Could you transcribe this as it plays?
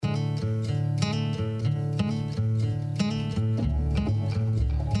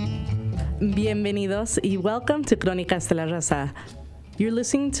Bienvenidos y welcome to Cronicas de la Raza. You're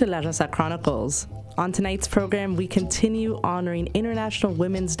listening to La Raza Chronicles. On tonight's program, we continue honoring International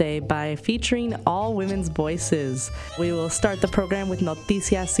Women's Day by featuring all women's voices. We will start the program with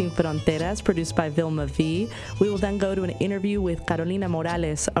Noticias Sin Fronteras, produced by Vilma V. We will then go to an interview with Carolina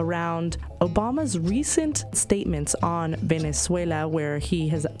Morales around Obama's recent statements on Venezuela, where he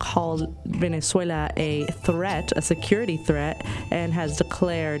has called Venezuela a threat, a security threat, and has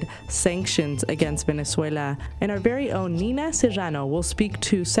declared sanctions against Venezuela. And our very own Nina Serrano will speak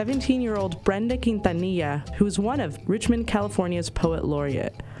to 17-year-old Brenda Quintanilla, who's one of Richmond, California's Poet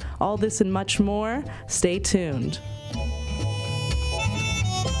Laureate. All this and much more. Stay tuned.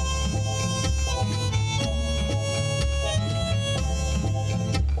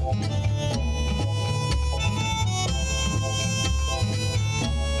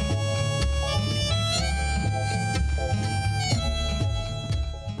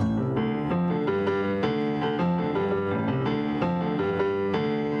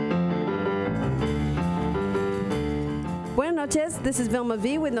 Buenas noches, this is Vilma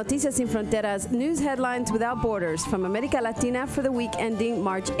V with Noticias Sin Fronteras, news headlines without borders from America Latina for the week ending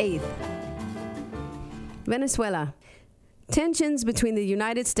March 8th. Venezuela. Tensions between the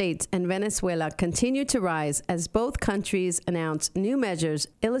United States and Venezuela continue to rise as both countries announce new measures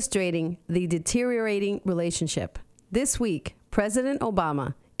illustrating the deteriorating relationship. This week, President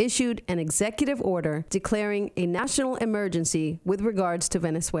Obama issued an executive order declaring a national emergency with regards to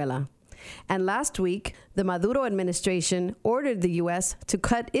Venezuela. And last week, the Maduro administration ordered the U.S. to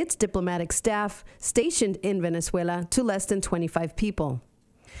cut its diplomatic staff stationed in Venezuela to less than 25 people.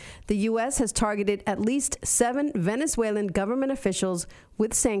 The U.S. has targeted at least 7 Venezuelan government officials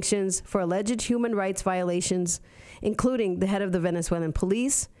with sanctions for alleged human rights violations, including the head of the Venezuelan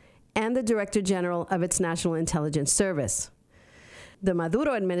police and the Director General of its National Intelligence Service. The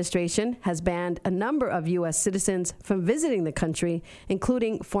Maduro administration has banned a number of U.S. citizens from visiting the country,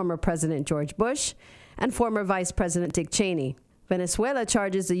 including former President George Bush and former Vice President Dick Cheney. Venezuela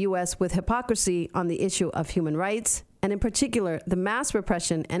charges the U.S. with hypocrisy on the issue of human rights, and in particular, the mass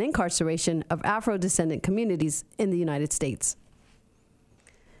repression and incarceration of Afro-descendant communities in the United States.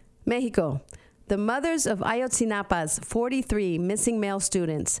 Mexico. The mothers of Ayotzinapa's 43 missing male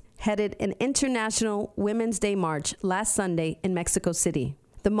students headed an International Women's Day march last Sunday in Mexico City.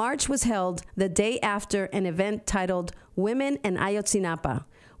 The march was held the day after an event titled Women in Ayotzinapa,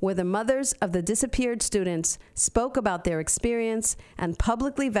 where the mothers of the disappeared students spoke about their experience and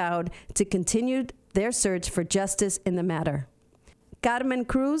publicly vowed to continue their search for justice in the matter. Carmen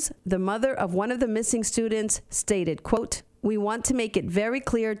Cruz, the mother of one of the missing students, stated, quote, "We want to make it very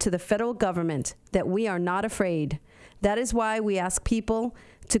clear to the federal government that we are not afraid. That is why we ask people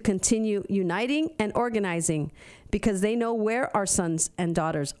to continue uniting and organizing, because they know where our sons and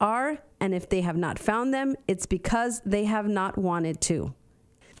daughters are, and if they have not found them, it's because they have not wanted to."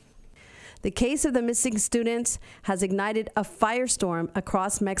 The case of the missing students has ignited a firestorm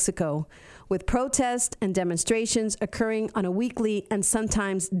across Mexico, with protests and demonstrations occurring on a weekly and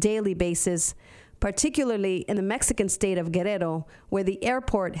sometimes daily basis, particularly in the Mexican state of Guerrero, where the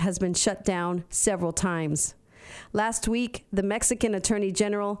airport has been shut down several times. Last week, the Mexican Attorney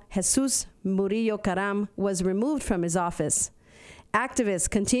General Jesus Murillo Caram was removed from his office. Activists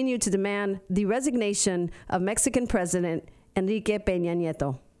continue to demand the resignation of Mexican President Enrique Peña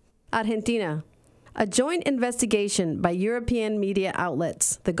Nieto. Argentina. A joint investigation by European media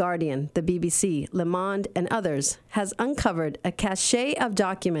outlets, The Guardian, the BBC, Le Monde, and others, has uncovered a cache of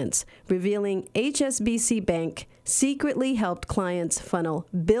documents revealing HSBC Bank secretly helped clients funnel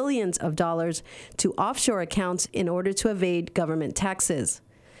billions of dollars to offshore accounts in order to evade government taxes.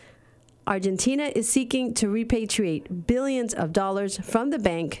 Argentina is seeking to repatriate billions of dollars from the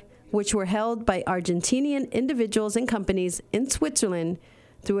bank, which were held by Argentinian individuals and companies in Switzerland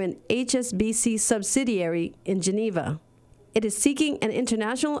through an HSBC subsidiary in Geneva. It is seeking an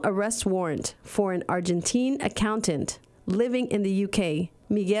international arrest warrant for an Argentine accountant living in the UK,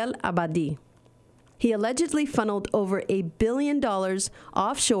 Miguel Abadi. He allegedly funneled over $1 billion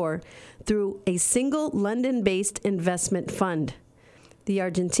offshore through a single London-based investment fund. The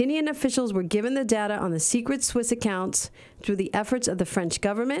Argentinian officials were given the data on the secret Swiss accounts through the efforts of the French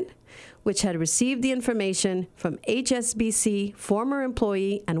government, which had received the information from HSBC former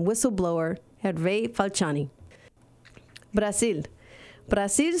employee and whistleblower Hervé Falciani. Brazil.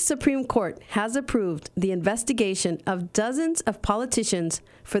 Brazil's Supreme Court has approved the investigation of dozens of politicians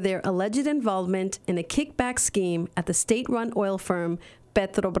for their alleged involvement in a kickback scheme at the state-run oil firm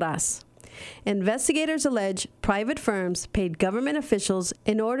Petrobras. Investigators allege private firms paid government officials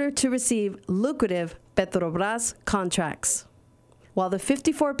in order to receive lucrative Petrobras contracts. While the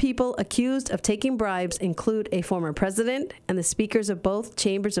 54 people accused of taking bribes include a former president and the speakers of both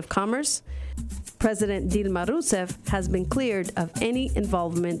chambers of commerce, President Dilma Rousseff has been cleared of any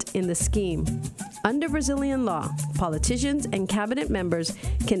involvement in the scheme. Under Brazilian law, politicians and cabinet members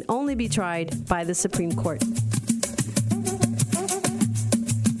can only be tried by the Supreme Court.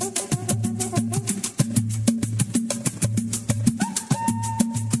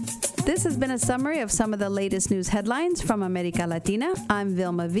 This has been a summary of some of the latest news headlines from America Latina. I'm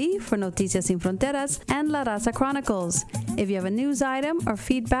Vilma V for Noticias Sin Fronteras and La Raza Chronicles. If you have a news item or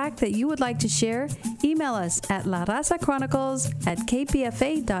feedback that you would like to share, email us at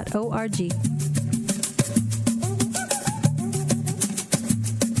larazachronicles@kpfa.org.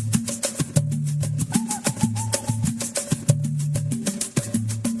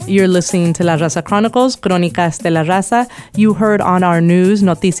 You're listening to La Raza Chronicles, Cronicas de la Raza. You heard on our news,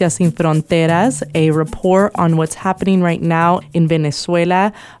 Noticias Sin Fronteras, a report on what's happening right now in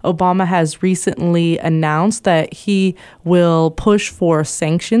Venezuela. Obama has recently announced that he will push for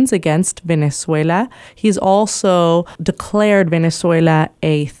sanctions against Venezuela. He's also declared Venezuela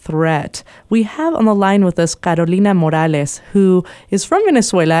a threat. We have on the line with us Carolina Morales, who is from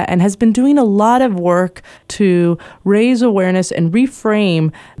Venezuela and has been doing a lot of work to raise awareness and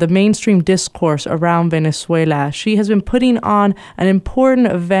reframe the mainstream discourse around Venezuela. She has been putting on an important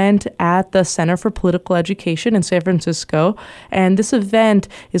event at the Center for Political Education in San Francisco, and this event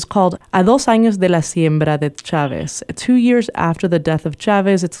is called A Dos Años de la Siembra de Chávez. 2 years after the death of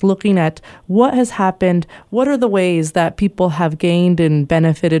Chávez, it's looking at what has happened, what are the ways that people have gained and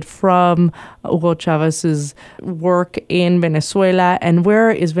benefited from Hugo Chávez's work in Venezuela, and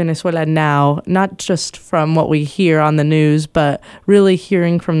where is Venezuela now, not just from what we hear on the news, but really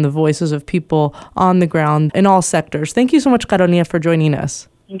hearing from the voices of people on the ground in all sectors. Thank you so much, Carolina, for joining us.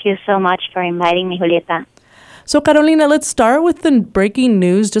 Thank you so much for inviting me, Julieta. So, Carolina, let's start with the breaking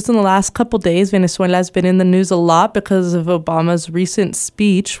news. Just in the last couple days, Venezuela has been in the news a lot because of Obama's recent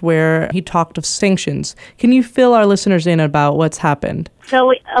speech where he talked of sanctions. Can you fill our listeners in about what's happened?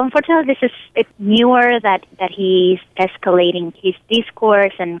 So, unfortunately, it's newer that he's escalating his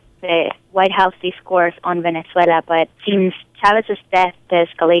discourse and the White House discourse on Venezuela, but since Chávez's death, the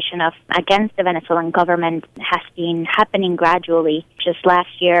escalation against the Venezuelan government has been happening gradually. Just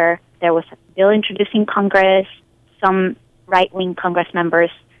last year, there was a bill introduced in Congress. Some right-wing Congress members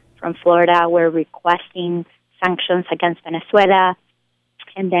from Florida were requesting sanctions against Venezuela.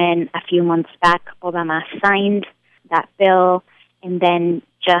 And then a few months back, Obama signed that bill. And then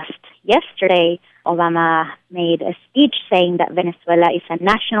just yesterday, Obama made a speech saying that Venezuela is a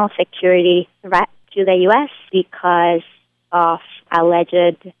national security threat to the U.S. because of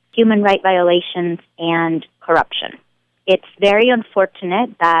alleged human rights violations and corruption. It's very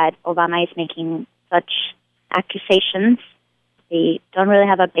unfortunate that Obama is making such accusations. They don't really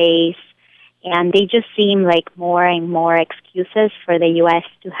have a base, and they just seem like more and more excuses for the U.S.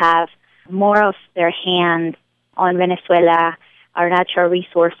 to have more of their hand on Venezuela, our natural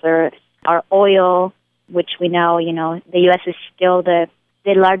resources, our oil, which we know, the U.S. is still the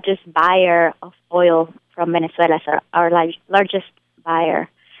largest buyer of oil from Venezuela, so our largest buyer.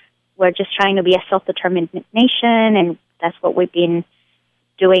 We're just trying to be a self-determined nation, and that's what we've been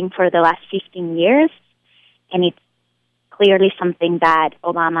doing for the last 15 years. And it's clearly something that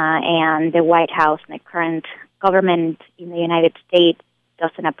Obama and the White House and the current government in the United States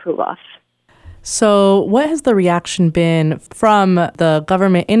doesn't approve of. So what has the reaction been from the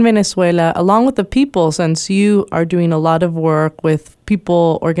government in Venezuela, along with the people, since you are doing a lot of work with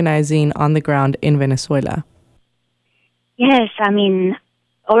people organizing on the ground in Venezuela? Yes,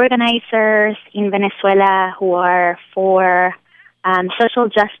 organizers in Venezuela who are for social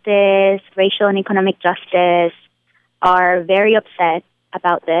justice, racial and economic justice, are very upset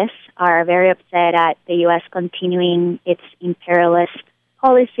about this, are very upset at the U.S. continuing its imperialist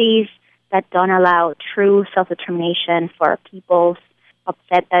policies that don't allow true self-determination for our peoples,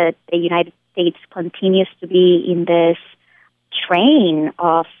 upset that the United States continues to be in this train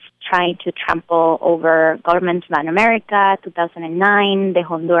of trying to trample over governments in Latin America, 2009, the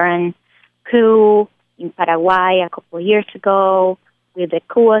Honduran coup in Paraguay a couple of years ago, with the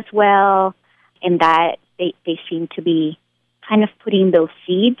coup as well, and that they seem to be kind of putting those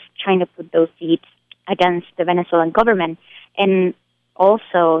seeds, trying to put those seeds against the Venezuelan government. And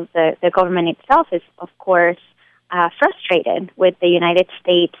also the government itself is, of course, frustrated with the United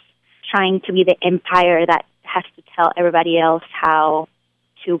States trying to be the empire that has to tell everybody else how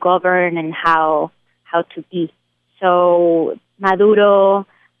to govern and how to be. So Maduro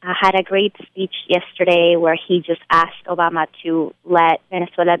had a great speech yesterday where he just asked Obama to let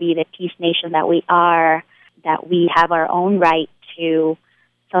Venezuela be the peace nation that we are, that we have our own right to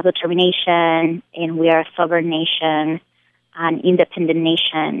self-determination, and we are a sovereign nation, an independent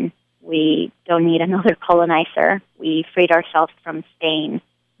nation. We don't need another colonizer. We freed ourselves from Spain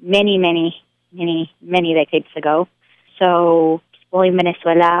many decades ago. So people in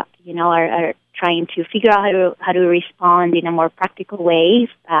Venezuela, are trying to figure out how to respond in a more practical way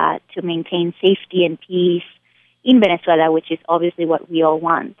to maintain safety and peace in Venezuela, which is obviously what we all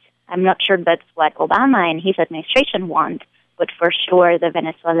want. I'm not sure that's what Obama and his administration want, but for sure the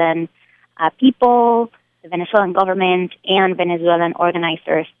Venezuelan people, the Venezuelan government, and Venezuelan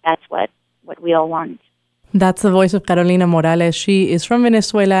organizers, that's what we all want. That's the voice of Carolina Morales. She is from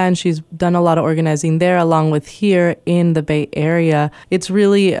Venezuela, and she's done a lot of organizing there along with here in the Bay Area. It's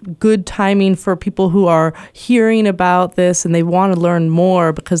really good timing for people who are hearing about this and they want to learn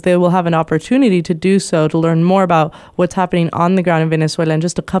more, because they will have an opportunity to do so, to learn more about what's happening on the ground in Venezuela. In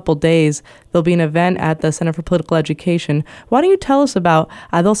just a couple days, there'll be an event at the Center for Political Education. Why don't you tell us about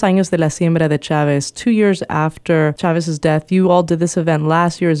A Dos Años de la Siembra de Chávez? 2 years after Chávez's death, you all did this event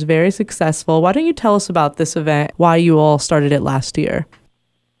last year. It was very successful. Why don't you tell us about this event, why you all started it last year?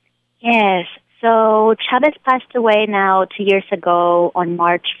 Yes. So Chávez passed away now 2 years ago on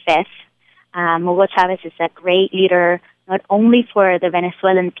March 5th. Hugo Chávez is a great leader, not only for the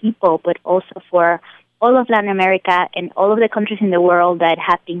Venezuelan people, but also for all of Latin America and all of the countries in the world that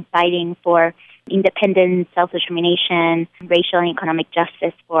have been fighting for independence, self-determination, racial and economic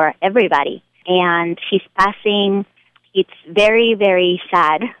justice for everybody. And his passing, it's very, very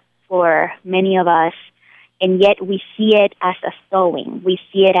sad for many of us. And yet we see it as a sowing. We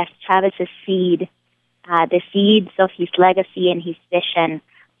see it as Chávez's seed, the seeds of his legacy and his vision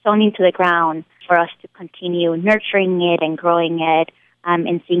sown into the ground for us to continue nurturing it and growing it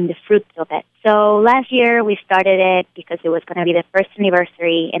and seeing the fruits of it. So last year we started it because it was going to be the first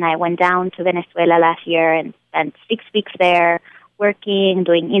anniversary, and I went down to Venezuela last year and spent 6 weeks there working,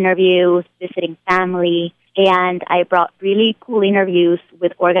 doing interviews, visiting family, and I brought really cool interviews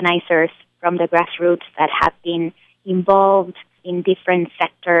with organizers from the grassroots that have been involved in different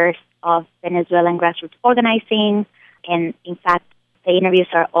sectors of Venezuelan grassroots organizing. And in fact, the interviews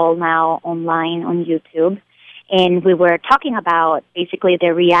are all now online on YouTube. And we were talking about basically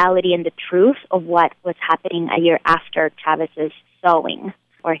the reality and the truth of what was happening a year after Chávez's sowing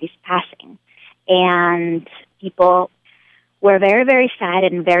or his passing. And people were very, very sad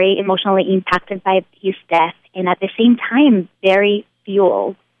and very emotionally impacted by his death, and at the same time, very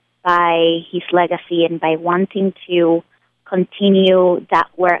fueled by his legacy and by wanting to continue that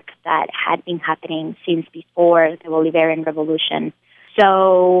work that had been happening since before the Bolivarian Revolution.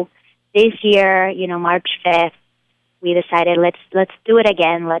 So this year, March 5th, we decided let's do it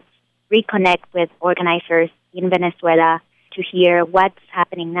again. Let's reconnect with organizers in Venezuela to hear what's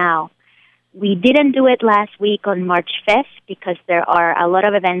happening now. We didn't do it last week on March 5th because there are a lot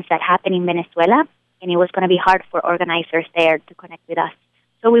of events that happen in Venezuela, and it was going to be hard for organizers there to connect with us.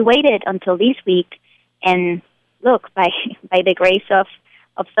 So we waited until this week, and look, by the grace of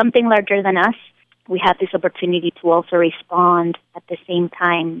something larger than us, we have this opportunity to also respond at the same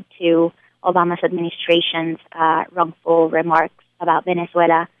time to Obama's administration's wrongful remarks about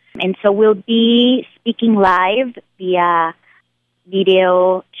Venezuela. And so we'll be speaking live via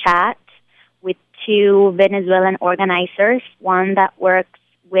video chat with 2 Venezuelan organizers, one that works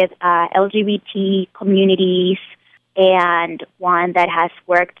with LGBT communities and one that has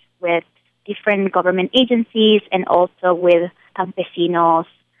worked with different government agencies and also with campesinos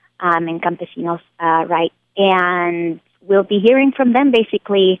and campesinos' rights. And we'll be hearing from them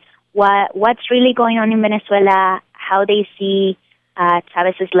basically what's really going on in Venezuela, how they see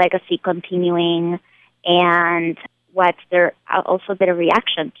Chávez's legacy continuing, and what's their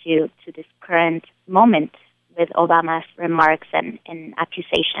reaction to this current moment with Obama's remarks and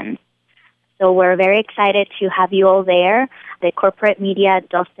accusations. So we're very excited to have you all there. The corporate media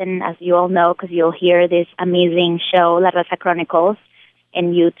doesn't, as you all know, because you'll hear this amazing show, La Raza Chronicles,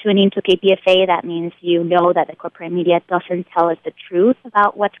 and you tune into KPFA, that means you know that the corporate media doesn't tell us the truth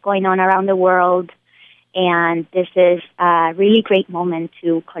about what's going on around the world. And this is a really great moment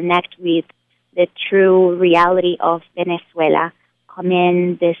to connect with the true reality of Venezuela. Come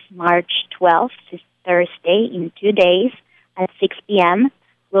in this March 12th, this Thursday, in 2 days at 6 p.m.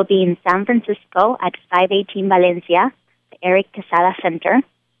 We'll be in San Francisco at 518 Valencia, the Eric Quesada Center,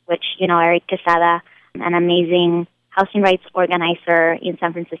 which, Eric Quesada, an amazing housing rights organizer in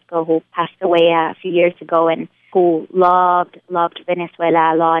San Francisco who passed away a few years ago and who loved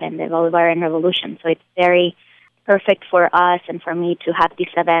Venezuela a lot and the Bolivarian Revolution. So it's very perfect for us and for me to have this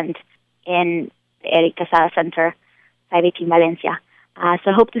event in the Eric Quesada Center, 518 Valencia.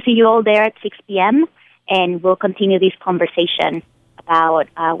 So I hope to see you all there at 6 p.m. and we'll continue this conversation about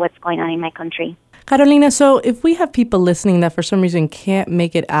what's going on in my country. Carolina, so if we have people listening that for some reason can't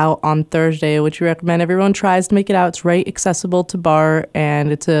make it out on Thursday, which you recommend everyone tries to make it out, it's right accessible to BART,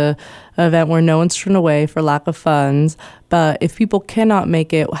 and it's an event where no one's turned away for lack of funds. But if people cannot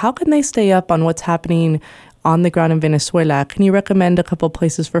make it, how can they stay up on what's happening on the ground in Venezuela? Can you recommend a couple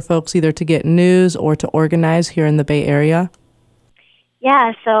places for folks either to get news or to organize here in the Bay Area?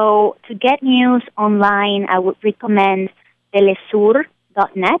 Yeah, so to get news online, I would recommend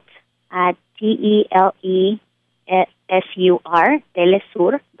telesur.net at TELESUR,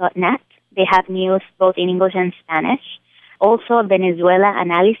 telesur.net. They have news both in English and Spanish. Also,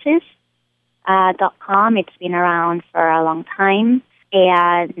 VenezuelaAnalysis.com. It's been around for a long time.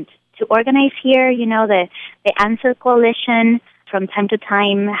 And to organize here, the Answer Coalition from time to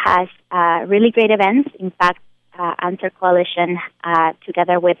time has really great events. In fact, Answer Coalition,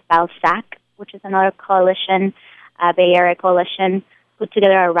 together with BALSAC, which is another coalition, Bay Area coalition, put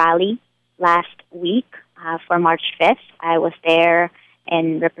together a rally last week for March 5th. I was there,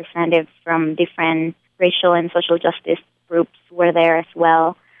 and representatives from different racial and social justice groups were there as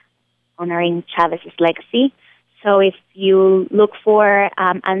well, honoring Chavez's legacy. So if you look for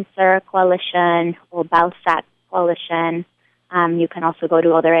Answer Coalition or BALSAC Coalition, you can also go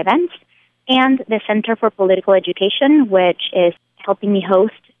to other events. And the Center for Political Education, which is helping me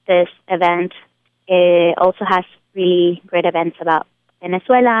host this event, it also has really great events about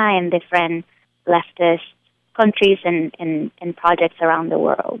Venezuela and different leftist countries and projects around the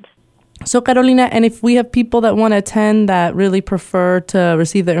world. So, Carolina, and if we have people that want to attend that really prefer to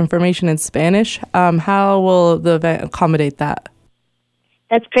receive their information in Spanish, how will the event accommodate that?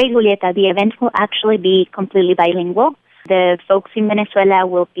 That's great, Julieta. The event will actually be completely bilingual. The folks in Venezuela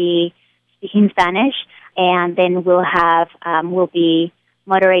will be speaking Spanish, and then we'll be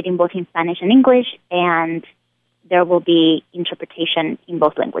moderating both in Spanish and English, and there will be interpretation in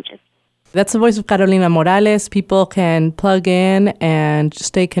both languages. That's the voice of Carolina Morales. People can plug in and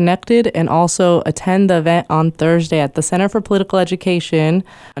stay connected and also attend the event on Thursday at the Center for Political Education,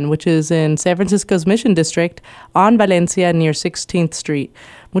 which is in San Francisco's Mission District on Valencia near 16th Street.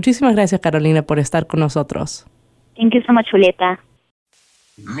 Muchísimas gracias, Carolina, por estar con nosotros. Thank you so much, Julieta.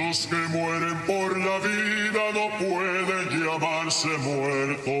 Los que mueren por la vida no pueden llamarse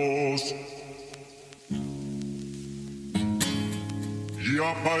muertos. Y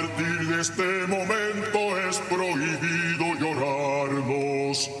a partir de este momento es prohibido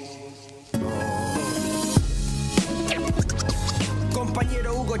llorarlos.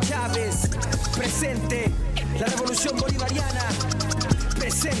 Compañero Hugo Chávez, presente. La revolución bolivariana,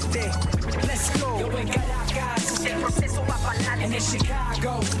 presente. Let's go. Yo en Caracas, el proceso va para adelante. En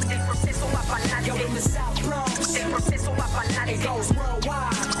Chicago, el proceso va para adelante. Yo in the South Bronx, el proceso va para adelante. It goes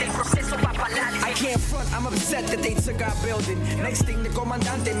worldwide, el proceso va para adelante. I can't front, I'm upset that they took our building. Next thing, the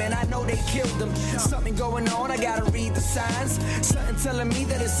comandante, man, I know they killed them. Something going on, I gotta read the signs. Something telling me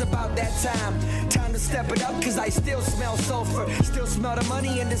that it's about that time. Time to step it up, cause I still smell sulfur. Still smell the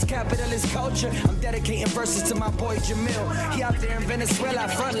money in this capitalist culture. I'm dedicating verses to my boy Jamil. He out there in Venezuela,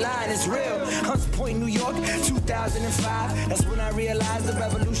 front line is real. Hunts Point, New York, 2005. That's when I realized the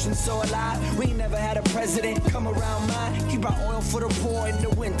revolution's so alive. We ain't never had a president come around mine. He brought oil for the poor in the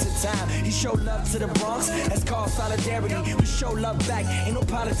winter time. He showed love to the Bronx, that's called solidarity. We show love back, ain't no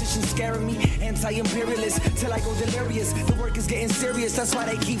politician scaring me. Anti-imperialist, till I go delirious. The work is getting serious, that's why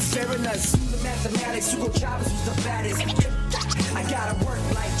they keep fearing us. Do the mathematics, Hugo Chavez was the baddest. I gotta work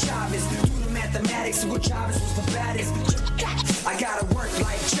like Chavez. Do the mathematics, Hugo Chavez was the baddest. I gotta work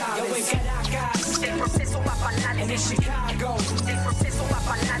like Chavez. Yo en Caracas, el proceso va para adelante. En Chicago, el proceso va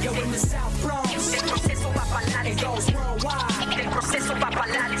para adelante. Yo in the South Bronx, el proceso va para adelante. It goes worldwide, el proceso va para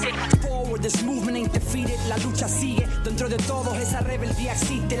adelante. Forward, this movement ain't defeated. La lucha sigue. Dentro de todos esa rebeldía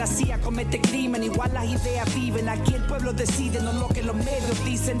existe. La CIA comete crimen, igual las ideas viven. Aquí el pueblo decide, no lo que los medios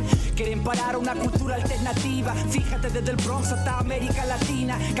dicen. Quieren parar una cultura alternativa. Fíjate desde el Bronx hasta América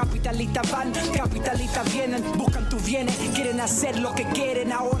Latina. Capitalistas van, capitalistas vienen. Buscan tus bienes, quieren hacer lo que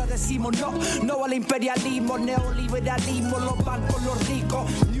quieren. Ahora decimos no, no al imperialismo, neoliberalismo, los bancos, los ricos.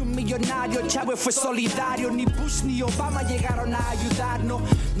 Ni un millonario, Chávez fue solidario. Ni Bush ni Obama llegaron a ayudarnos.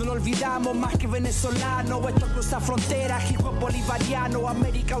 No lo olvidamos más que venezolanos. Esto cruza fronteras, hijo bolivariano.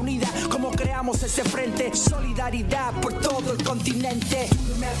 América unida, como creamos ese frente. Solidaridad por todo el continente.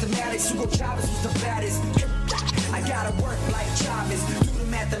 Do the mathematics, Hugo Chavez was the baddest. I gotta work like Chavez. Do the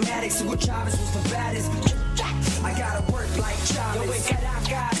mathematics, Hugo Chavez was the baddest. I gotta work like Chavez. Yo en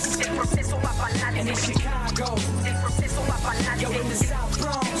Caracas, el proceso va para adelante. En Chicago, el proceso va para adelante. Yo in the South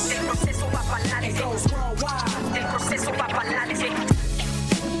Bronx, el proceso va para adelante. It goes worldwide, el proceso va para adelante.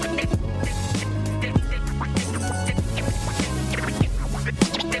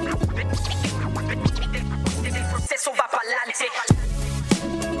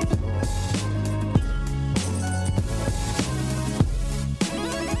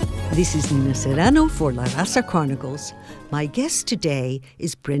 This is Nina Serrano for La Raza Chronicles. My guest today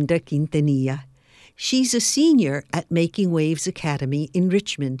is Brenda Quintanilla. She's a senior at Making Waves Academy in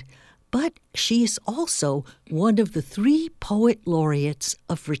Richmond, but she is also one of the 3 poet laureates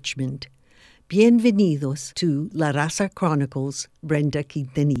of Richmond. Bienvenidos to La Raza Chronicles, Brenda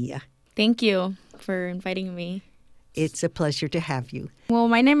Quintanilla. Thank you for inviting me. It's a pleasure to have you. Well,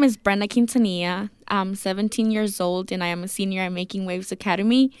 my name is Brenda Quintanilla. I'm 17 years old, and I am a senior at Making Waves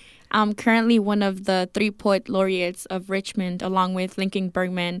Academy. I'm currently one of the 3 poet laureates of Richmond, along with Lincoln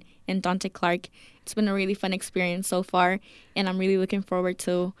Bergman and Dante Clark. It's been a really fun experience so far, and I'm really looking forward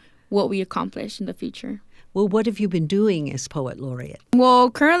to what we accomplish in the future. Well, what have you been doing as poet laureate? Well,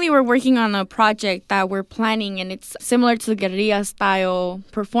 currently we're working on a project that we're planning, and it's similar to guerrilla-style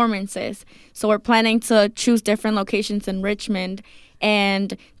performances. So we're planning to choose different locations in Richmond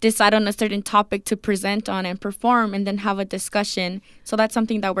and decide on a certain topic to present on and perform, and then have a discussion. So that's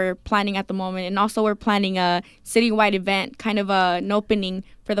something that we're planning at the moment. And also we're planning a citywide event, kind of an opening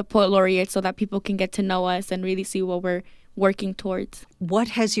for the poet laureate so that people can get to know us and really see what we're working towards. What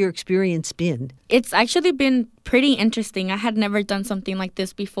has your experience been? It's actually been pretty interesting. I had never done something like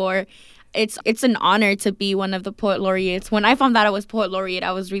this before. It's an honor to be one of the poet laureates. When I found out I was poet laureate,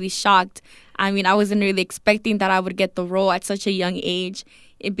 I was really shocked. I mean, I wasn't really expecting that I would get the role at such a young age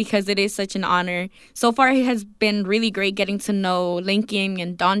because it is such an honor. So far, it has been really great getting to know Lincoln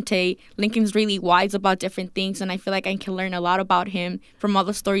and Dante. Lincoln's really wise about different things, and I feel like I can learn a lot about him from all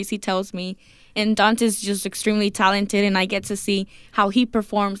the stories he tells me. And Dante's just extremely talented, and I get to see how he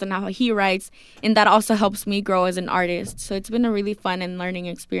performs and how he writes, and that also helps me grow as an artist. So it's been a really fun and learning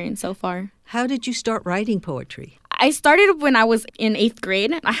experience so far. How did you start writing poetry? I started when I was in 8th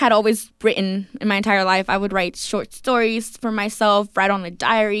grade. I had always written in my entire life. I would write short stories for myself, write on a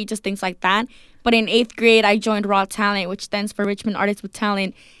diary, just things like that. But in 8th grade, I joined Raw Talent, which stands for Richmond Artists with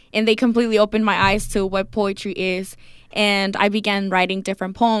Talent, and they completely opened my eyes to what poetry is. And I began writing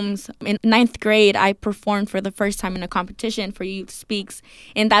different poems. In 9th grade, I performed for the first time in a competition for Youth Speaks.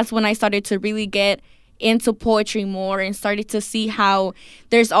 And that's when I started to really get into poetry more and started to see how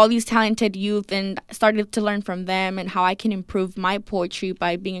there's all these talented youth, and started to learn from them and how I can improve my poetry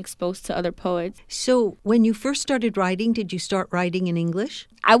by being exposed to other poets. So when you first started writing, did you start writing in English?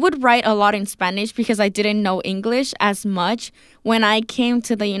 I would write a lot in Spanish because I didn't know English as much. When I came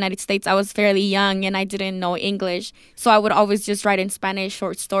to the United States, I was fairly young and I didn't know English. So I would always just write in Spanish,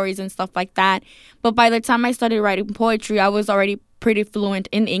 short stories and stuff like that. But by the time I started writing poetry, I was already pretty fluent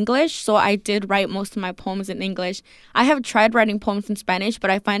in English, so I did write most of my poems in English. I have tried writing poems in Spanish, but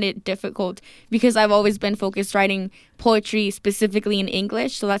I find it difficult because I've always been focused writing poetry specifically in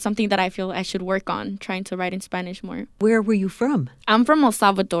English, so that's something that I feel I should work on, trying to write in Spanish more. Where were you from? I'm from El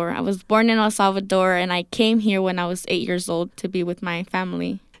Salvador. I was born in El Salvador, and I came here when I was 8 years old to be with my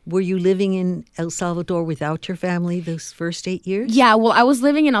family. Were you living in El Salvador without your family those first 8 years? Yeah, well, I was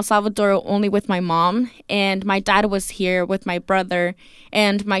living in El Salvador only with my mom, and my dad was here with my brother,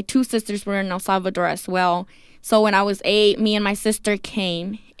 and my 2 sisters were in El Salvador as well. So when I was 8, me and my sister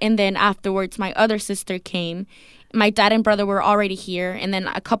came, and then afterwards my other sister came. My dad and brother were already here, and then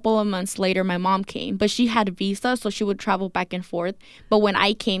a couple of months later, my mom came. But she had a visa, so she would travel back and forth. But when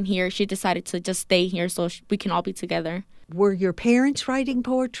I came here, she decided to just stay here so we can all be together. Were your parents writing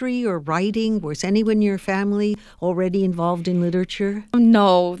poetry or writing? Was anyone in your family already involved in literature?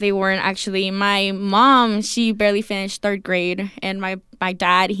 No, they weren't actually. My mom, she barely finished 3rd grade, and my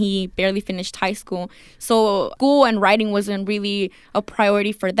dad, he barely finished high school. So school and writing wasn't really a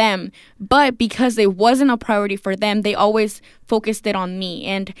priority for them. But because it wasn't a priority for them, they always focused it on me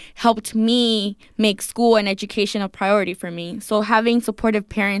and helped me make school and education a priority for me. So having supportive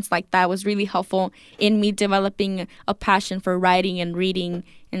parents like that was really helpful in me developing a passion for writing and reading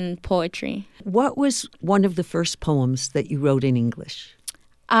and poetry. What was one of the first poems that you wrote in English?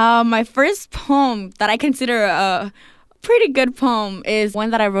 My first poem that I consider a pretty good poem is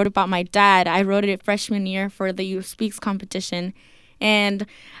one that I wrote about my dad. I wrote it freshman year for the Youth Speaks competition. And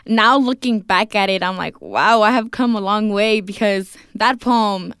now looking back at it, I'm like, wow, I have come a long way, because that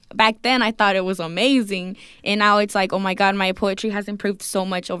poem, back then I thought it was amazing. And now it's like, oh my God, my poetry has improved so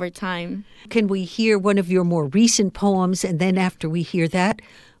much over time. Can we hear one of your more recent poems? And then after we hear that,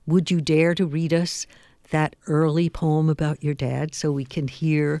 would you dare to read us that early poem about your dad so we can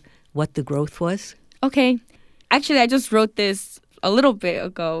hear what the growth was? Okay. Actually, I just wrote this a little bit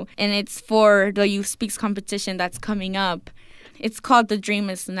ago, and it's for the Youth Speaks competition that's coming up. It's called The Dream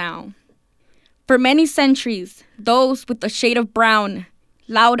Is Now. For many centuries, those with a shade of brown,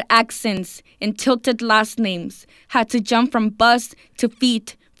 loud accents, and tilted last names had to jump from bus to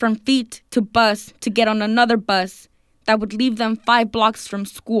feet, from feet to bus to get on another bus. that would leave them 5 blocks from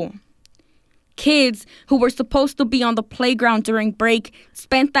school. Kids who were supposed to be on the playground during break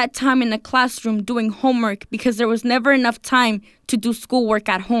spent that time in the classroom doing homework because there was never enough time to do schoolwork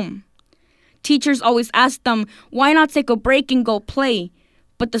at home. Teachers always asked them, why not take a break and go play?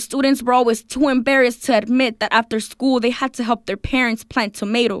 But the students were always too embarrassed to admit that after school they had to help their parents plant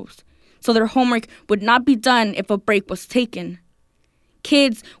tomatoes, so their homework would not be done if a break was taken.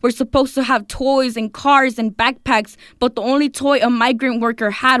 Kids were supposed to have toys and cars and backpacks, but the only toy a migrant worker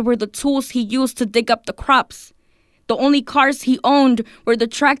had were the tools he used to dig up the crops. The only cars he owned were the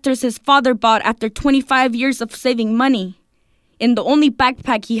tractors his father bought after 25 years of saving money. And the only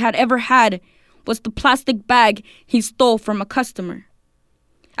backpack he had ever had was the plastic bag he stole from a customer.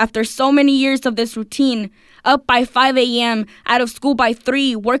 After so many years of this routine, up by 5 a.m., out of school by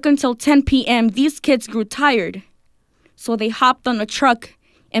 3, work until 10 p.m., these kids grew tired. So they hopped on a truck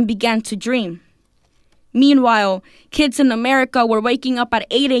and began to dream. Meanwhile, kids in America were waking up at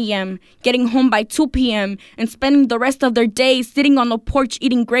 8 a.m., getting home by 2 p.m., and spending the rest of their day sitting on the porch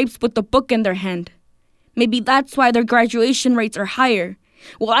eating grapes with a book in their hand. Maybe that's why their graduation rates are higher.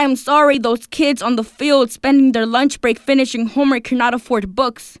 Well, I am sorry those kids on the field spending their lunch break finishing homework cannot afford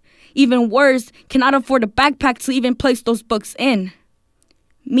books. Even worse, cannot afford a backpack to even place those books in.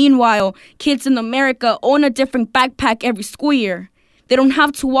 Meanwhile, kids in America own a different backpack every school year. They don't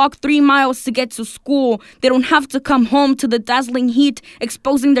have to walk 3 miles to get to school. They don't have to come home to the dazzling heat,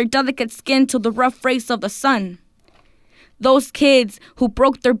 exposing their delicate skin to the rough rays of the sun. Those kids who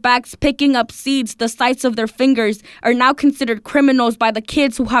broke their backs picking up seeds the size of their fingers are now considered criminals by the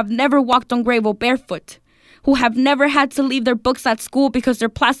kids who have never walked on gravel barefoot, who have never had to leave their books at school because their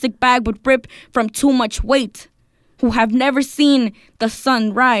plastic bag would rip from too much weight, who have never seen the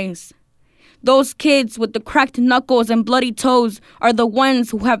sun rise. Those kids with the cracked knuckles and bloody toes are the ones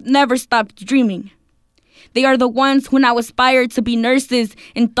who have never stopped dreaming. They are the ones who now aspire to be nurses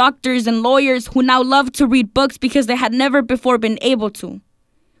and doctors and lawyers, who now love to read books because they had never before been able to,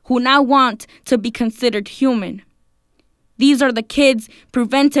 who now want to be considered human. These are the kids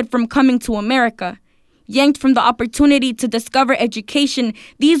prevented from coming to America, yanked from the opportunity to discover education.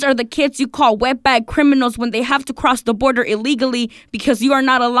 These are the kids you call wetbag criminals when they have to cross the border illegally because you are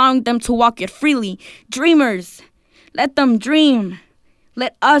not allowing them to walk it freely. Dreamers, let them dream.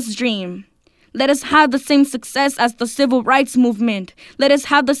 Let us dream. Let us have the same success as the civil rights movement. Let us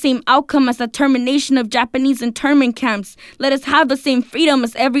have the same outcome as the termination of Japanese internment camps. Let us have the same freedom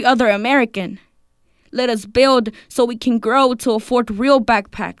as every other American. Let us build so we can grow to afford real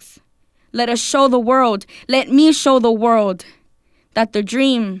backpacks. Let us show the world, let me show the world that the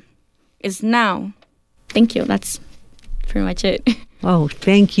dream is now. Thank you. That's pretty much it. Oh,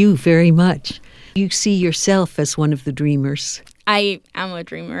 thank you very much. You see yourself as one of the dreamers. I am a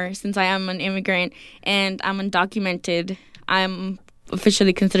dreamer. Since I am an immigrant and I'm undocumented, I'm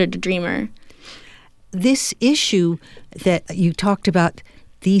officially considered a dreamer. This issue that you talked about,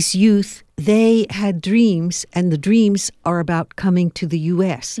 these youth, they had dreams, and the dreams are about coming to the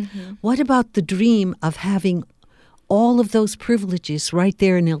U.S. Mm-hmm. What about the dream of having all of those privileges right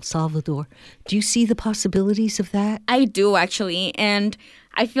there in El Salvador? Do you see the possibilities of that? I do, actually. And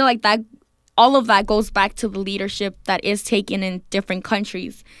I feel like that all of that goes back to the leadership that is taken in different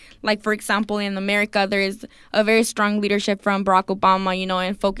countries. Like, for example, in America, there is a very strong leadership from Barack Obama,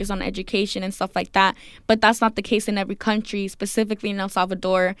 and focus on education and stuff like that. But that's not the case in every country, specifically in El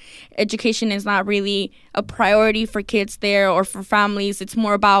Salvador. Education is not really a priority for kids there or for families. It's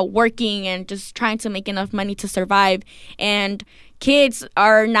more about working and just trying to make enough money to survive. And kids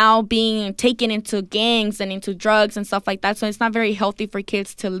are now being taken into gangs and into drugs and stuff like that. So it's not very healthy for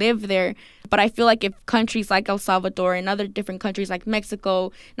kids to live there. But I feel like if countries like El Salvador and other different countries like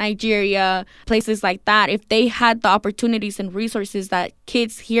Mexico, Nigeria, places like that, if they had the opportunities and resources that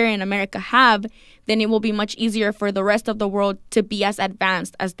kids here in America have, then it will be much easier for the rest of the world to be as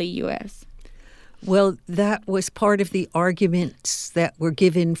advanced as the U.S. Well, that was part of the arguments that were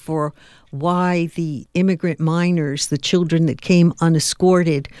given for why the immigrant minors, the children that came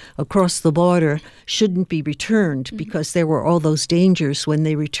unescorted across the border, shouldn't be returned, because there were all those dangers when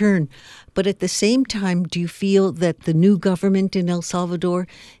they return. But at the same time, do you feel that the new government in El Salvador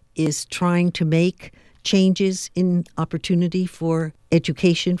is trying to make changes in opportunity for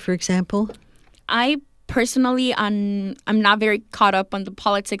education, for example? Personally, I'm not very caught up on the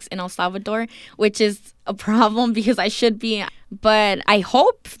politics in El Salvador, which is a problem because I should be. But I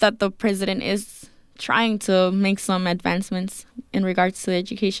hope that the president is trying to make some advancements in regards to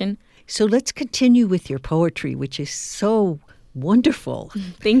education. So let's continue with your poetry, which is so wonderful.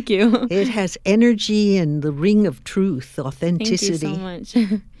 Thank you. It has energy and the ring of truth, authenticity. Thank you so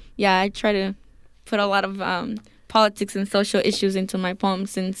much. Yeah, I try to put a lot of politics and social issues into my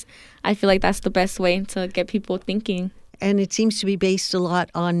poems, since I feel like that's the best way to get people thinking. And it seems to be based a lot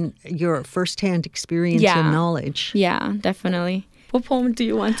on your firsthand experience and knowledge. Yeah, definitely. What poem do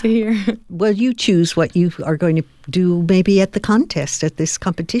you want to hear? Well, you choose what you are going to do maybe at the contest, at this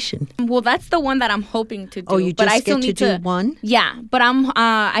competition. Well, that's the one that I'm hoping to do. Oh, you just get to do one? Yeah, but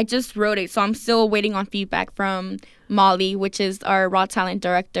I just wrote it, so I'm still waiting on feedback from Molly, which is our raw talent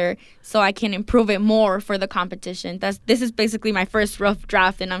director, so I can improve it more for the competition. This is basically my first rough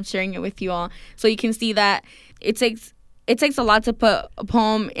draft, and I'm sharing it with you all. So you can see that it takes a lot to put a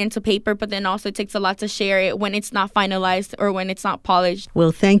poem into paper, but then also it takes a lot to share it when it's not finalized or when it's not polished.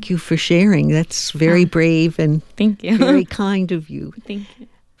 Well, thank you for sharing. That's very brave and thank you. Very kind of you. Thank you.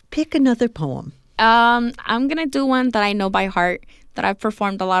 Pick another poem. I'm going to do one that I know by heart, that I've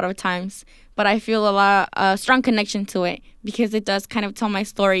performed a lot of times, but I feel a strong connection to it because it does kind of tell my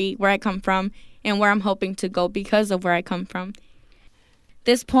story, where I come from, and where I'm hoping to go because of where I come from.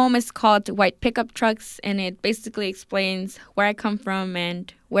 This poem is called White Pickup Trucks, and it basically explains where I come from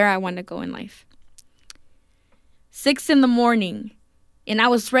and where I want to go in life. 6 a.m, and I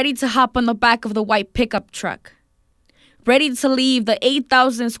was ready to hop on the back of the white pickup truck. Ready to leave the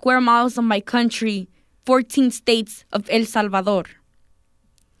 8,000 square miles of my country, 14 states of El Salvador.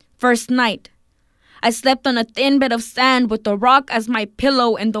 First night, I slept on a thin bed of sand with the rock as my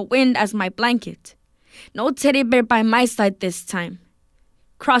pillow and the wind as my blanket. No teddy bear by my side this time.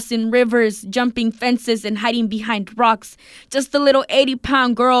 Crossing rivers, jumping fences, and hiding behind rocks. Just a little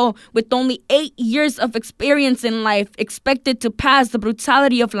 80-pound girl with only 8 years of experience in life, expected to pass the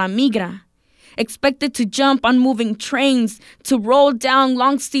brutality of La Migra. Expected to jump on moving trains, to roll down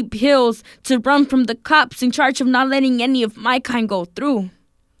long steep hills, to run from the cops in charge of not letting any of my kind go through.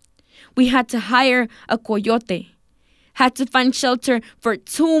 We had to hire a coyote. Had to find shelter for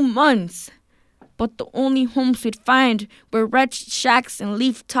 2 months. But the only homes we'd find were wretched shacks and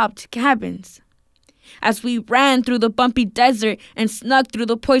leaf-topped cabins. As we ran through the bumpy desert and snuck through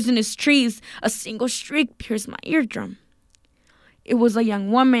the poisonous trees, a single shriek pierced my eardrum. It was a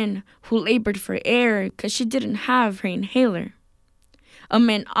young woman who labored for air because she didn't have her inhaler. A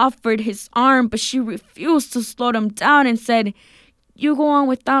man offered his arm, but she refused to slow him down and said, "You go on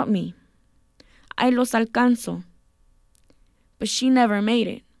without me. I los alcanzo." But she never made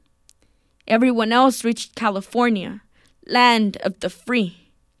it. Everyone else reached California, land of the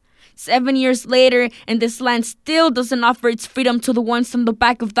free. 7 years later, and this land still doesn't offer its freedom to the ones on the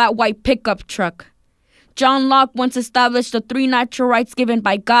back of that white pickup truck. John Locke once established the 3 natural rights given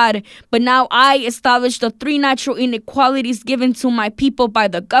by God, but now I establish the 3 natural inequalities given to my people by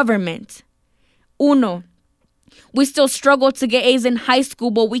the government. 1. We still struggle to get A's in high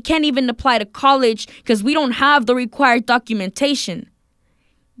school, but we can't even apply to college because we don't have the required documentation.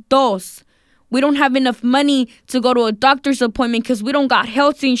 2. We don't have enough money to go to a doctor's appointment because we don't got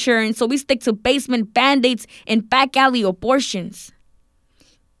health insurance, so we stick to basement band-aids and back alley abortions.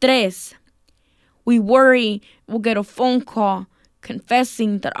 3. We worry we'll get a phone call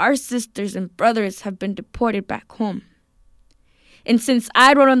confessing that our sisters and brothers have been deported back home. And since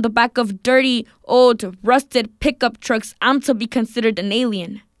I rode on the back of dirty, old, rusted pickup trucks, I'm to be considered an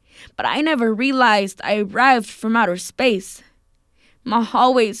alien. But I never realized I arrived from outer space. My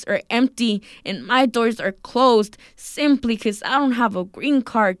hallways are empty and my doors are closed simply because I don't have a green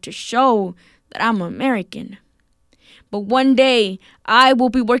card to show that I'm American. But one day, I will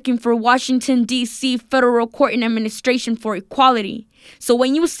be working for Washington, D.C. Federal Court and Administration for Equality. So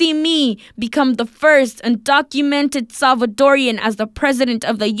when you see me become the first undocumented Salvadorian as the President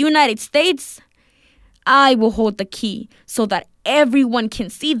of the United States, I will hold the key so that everyone can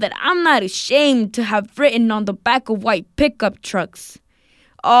see that I'm not ashamed to have written on the back of white pickup trucks.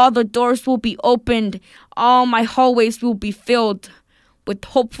 All the doors will be opened, all my hallways will be filled with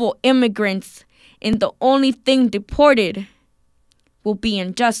hopeful immigrants, and the only thing deported will be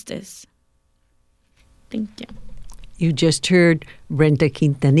injustice. Thank you. You just heard Brenda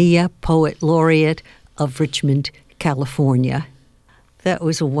Quintanilla, Poet Laureate of Richmond, California. That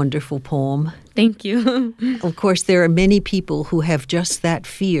was a wonderful poem. Thank you. Of course, there are many people who have just that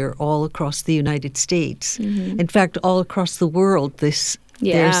fear all across the United States. Mm-hmm. In fact, all across the world, there's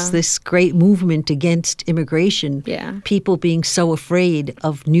this great movement against immigration. Yeah. People being so afraid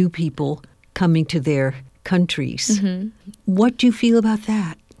of new people coming to their countries. Mm-hmm. What do you feel about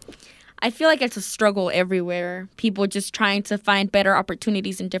that? I feel like it's a struggle everywhere. People just trying to find better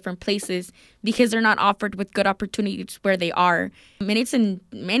opportunities in different places because they're not offered with good opportunities where they are. I mean, it's in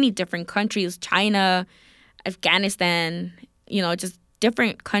many different countries, China, Afghanistan, just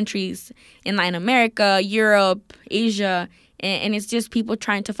different countries in Latin America, Europe, Asia. And it's just people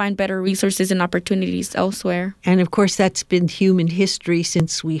trying to find better resources and opportunities elsewhere. And of course, that's been human history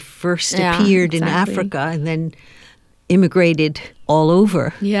since we first appeared in Africa and then immigrated all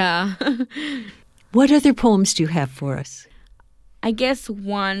over. Yeah. What other poems do you have for us? I guess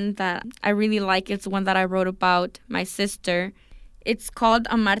one that I really like is one that I wrote about my sister. It's called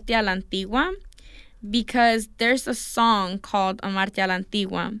Amarte a la Antigua, because there's a song called Amarte a la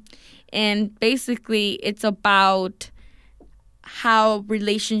Antigua. And basically, it's about how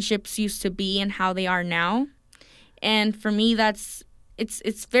relationships used to be and how they are now. And for me,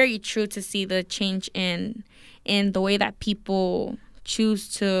 it's very true to see the change in the way that people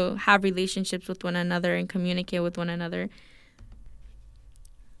choose to have relationships with one another and communicate with one another.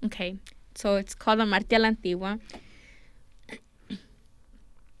 Okay, so it's called Amarte a la Antigua.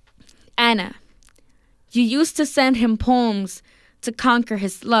 Anna, you used to send him poems to conquer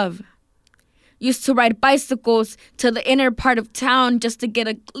his love. Used to ride bicycles to the inner part of town just to get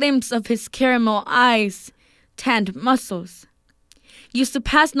a glimpse of his caramel eyes, tanned muscles. Used to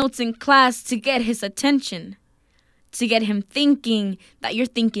pass notes in class to get his attention, to get him thinking that you're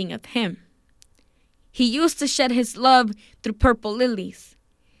thinking of him. He used to shed his love through purple lilies,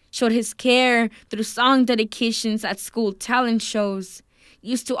 showed his care through song dedications at school talent shows,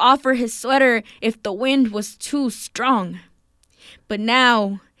 used to offer his sweater if the wind was too strong. But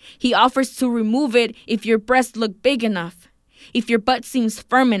now, he offers to remove it if your breasts look big enough, if your butt seems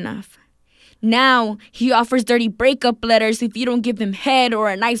firm enough. Now, he offers dirty breakup letters if you don't give him head or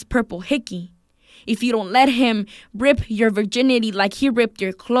a nice purple hickey, if you don't let him rip your virginity like he ripped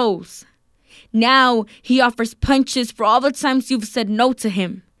your clothes. Now, he offers punches for all the times you've said no to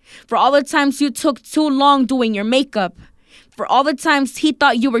him, for all the times you took too long doing your makeup, for all the times he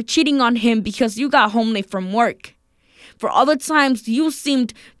thought you were cheating on him because you got home late from work, for all the times you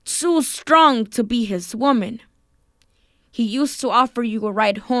seemed too strong to be his woman. He used to offer you a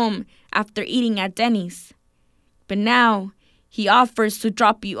ride home after eating at Denny's, but now he offers to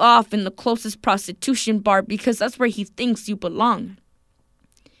drop you off in the closest prostitution bar because that's where he thinks you belong.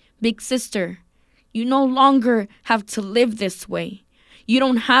 Big sister, you no longer have to live this way. You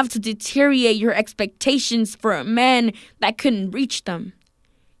don't have to deteriorate your expectations for a man that couldn't reach them.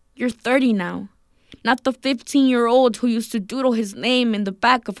 You're 30 now, not the 15-year-old who used to doodle his name in the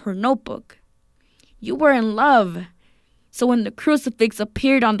back of her notebook. You were in love. So when the crucifix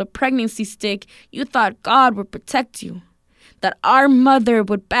appeared on the pregnancy stick, you thought God would protect you, that our mother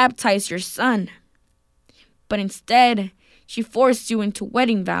would baptize your son. But instead, she forced you into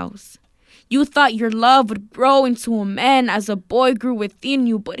wedding vows. You thought your love would grow into a man as a boy grew within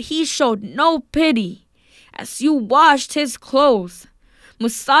you, but he showed no pity as you washed his clothes,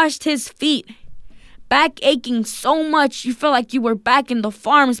 massaged his feet, back aching so much you felt like you were back in the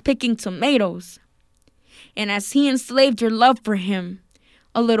farms picking tomatoes. And as he enslaved your love for him,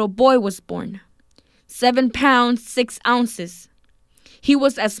 a little boy was born, 7 pounds, 6 ounces. He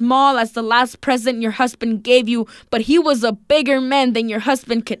was as small as the last present your husband gave you, but he was a bigger man than your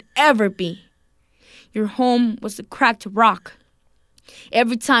husband could ever be. Your home was a cracked rock.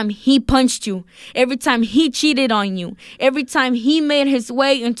 Every time he punched you, every time he cheated on you, every time he made his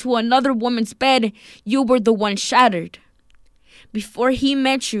way into another woman's bed, you were the one shattered. Before he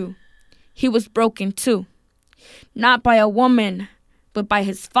met you, he was broken too. Not by a woman, but by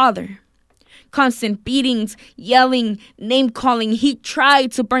his father. Constant beatings, yelling, name-calling. He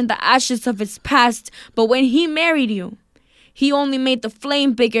tried to burn the ashes of his past, but when he married you, he only made the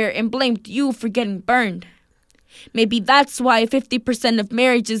flame bigger and blamed you for getting burned. Maybe that's why 50% of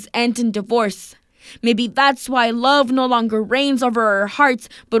marriages end in divorce. Maybe that's why love no longer reigns over our hearts,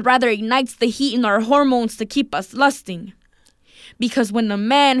 but rather ignites the heat in our hormones to keep us lusting. Because when a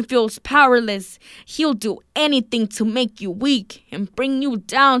man feels powerless, he'll do anything to make you weak and bring you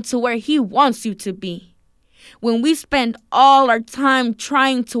down to where he wants you to be. When we spend all our time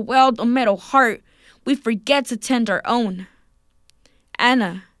trying to weld a metal heart, we forget to tend our own.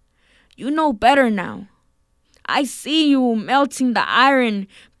 Anna, you know better now. I see you melting the iron,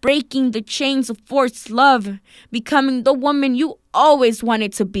 breaking the chains of forced love, becoming the woman you always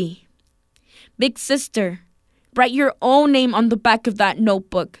wanted to be. Big sister, write your own name on the back of that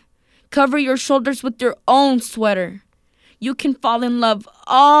notebook. Cover your shoulders with your own sweater. You can fall in love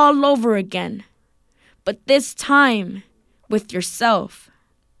all over again, but this time with yourself.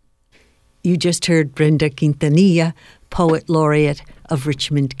 You just heard Brenda Quintanilla, Poet Laureate of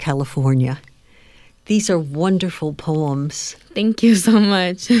Richmond, California. These are wonderful poems. Thank you so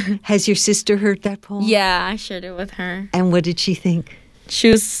much. Has your sister heard that poem? Yeah, I shared it with her. And what did she think? she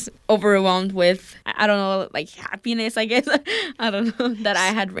was overwhelmed with, I don't know, like happiness, I guess. I don't know, that I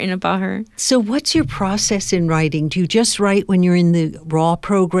had written about her. So what's your process in writing? Do you just write when you're in the raw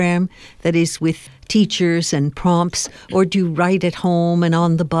program, that is with teachers and prompts, or do you write at home and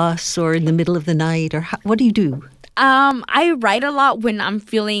on the bus or in the middle of the night, or what do you do? I write a lot when I'm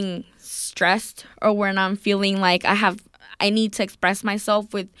feeling stressed or when I'm feeling like I need to express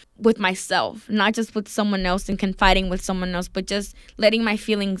myself with myself, not just with someone else and confiding with someone else, but just letting my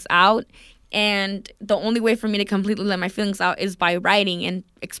feelings out. And the only way for me to completely let my feelings out is by writing and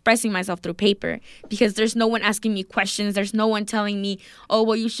expressing myself through paper, because there's no one asking me questions. There's no one telling me, oh,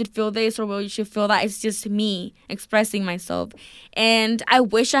 well, you should feel this or well, you should feel that. It's just me expressing myself. And I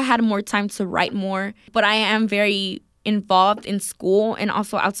wish I had more time to write more, but I am very involved in school and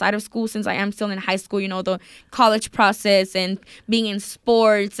also outside of school, since I am still in high school, the college process and being in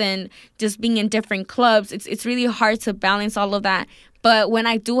sports and just being in different clubs. It's really hard to balance all of that. But when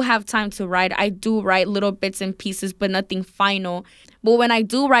I do have time to write, I do write little bits and pieces, but nothing final. But when I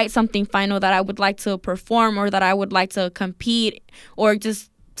do write something final that I would like to perform or that I would like to compete or just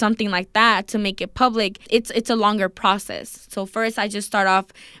something like that to make it public, it's a longer process. So first I just start off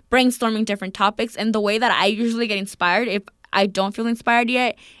brainstorming different topics, and the way that I usually get inspired, if I don't feel inspired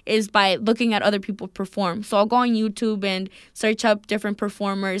yet, is by looking at other people perform. So I'll go on YouTube and search up different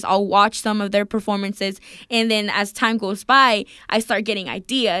performers. I'll watch some of their performances, and then as time goes by, I start getting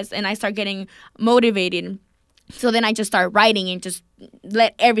ideas and I start getting motivated. So then I just start writing and just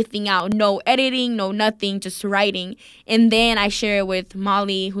let everything out. No editing, no nothing, just writing. And then I share it with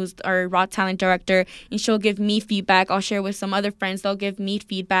Molly, who's our raw talent director, and she'll give me feedback. I'll share it with some other friends. They'll give me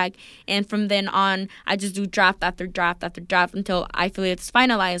feedback. And from then on, I just do draft after draft after draft until I feel it's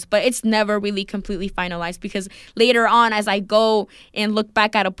finalized. But it's never really completely finalized, because later on, as I go and look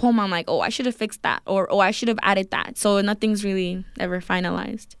back at a poem, I'm like, oh, I should have fixed that, or oh, I should have added that. So nothing's really ever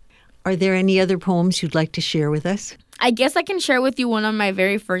finalized. Are there any other poems you'd like to share with us? I guess I can share with you one of my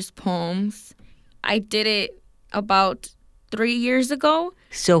very first poems. I did it about 3 years ago.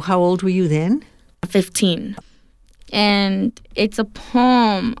 So how old were you then? 15. And it's a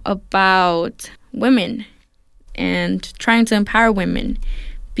poem about women and trying to empower women,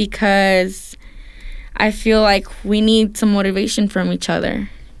 because I feel like we need some motivation from each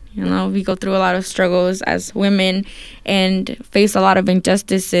other. We go through a lot of struggles as women and face a lot of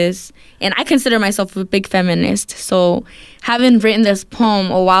injustices. And I consider myself a big feminist. So having written this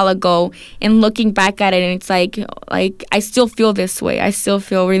poem a while ago and looking back at it, and it's like I still feel this way. I still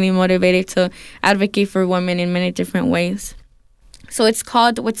feel really motivated to advocate for women in many different ways. So it's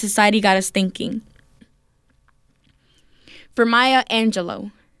called What Society Got Us Thinking. For Maya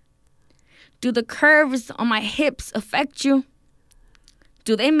Angelou. Do the curves on my hips affect you?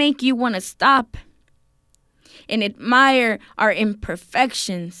 Do they make you want to stop and admire our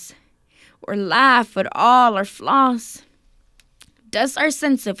imperfections or laugh at all our flaws? Does our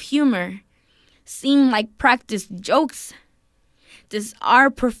sense of humor seem like practiced jokes? Does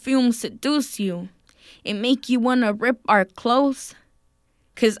our perfume seduce you and make you want to rip our clothes?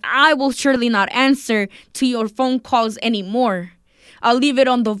 'Cause I will surely not answer to your phone calls anymore. I'll leave it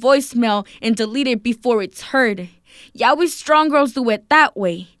on the voicemail and delete it before it's heard. Yeah, we strong girls do it that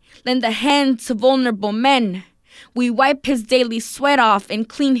way. Lend a hand to vulnerable men. We wipe his daily sweat off and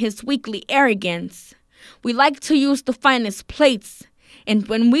clean his weekly arrogance. We like to use the finest plates. And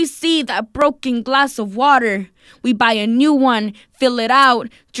when we see that broken glass of water, we buy a new one, fill it out,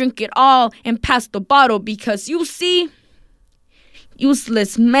 drink it all, and pass the bottle. Because you see,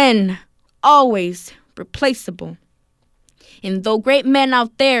 useless men, always replaceable. And though great men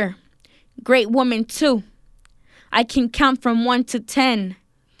out there, great women too, I can count from 1 to 10,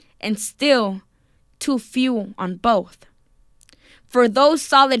 and still too few on both. For those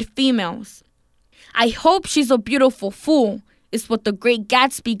solid females, I hope she's a beautiful fool, is what the great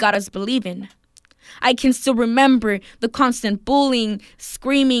Gatsby got us believing. I can still remember the constant bullying,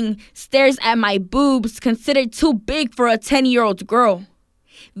 screaming, stares at my boobs considered too big for a 10-year-old girl.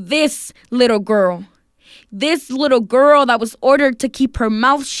 This little girl that was ordered to keep her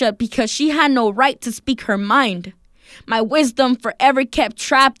mouth shut because she had no right to speak her mind. My wisdom forever kept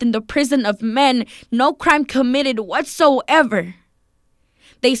trapped in the prison of men, no crime committed whatsoever.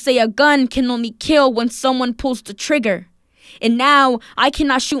 They say a gun can only kill when someone pulls the trigger. And now I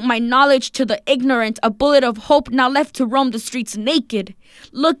cannot shoot my knowledge to the ignorant, a bullet of hope now left to roam the streets naked,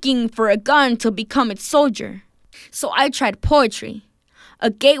 looking for a gun to become its soldier. So I tried poetry, a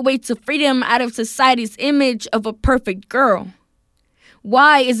gateway to freedom out of society's image of a perfect girl.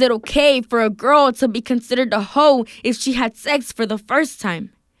 Why is it okay for a girl to be considered a hoe if she had sex for the first time?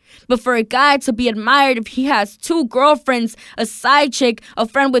 But for a guy to be admired if he has 2 girlfriends, a side chick, a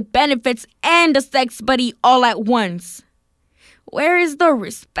friend with benefits, and a sex buddy all at once. Where is the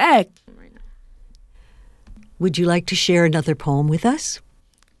respect? Would you like to share another poem with us?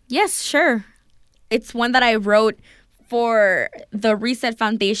 Yes, sure. It's one that I wrote for the Reset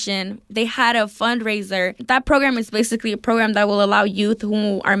Foundation. They had a fundraiser. That program is basically a program that will allow youth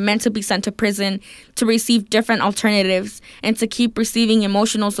who are meant to be sent to prison to receive different alternatives and to keep receiving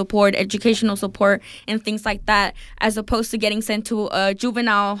emotional support, educational support, and things like that, as opposed to getting sent to a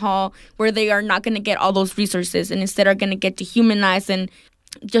juvenile hall where they are not going to get all those resources and instead are going to get dehumanized and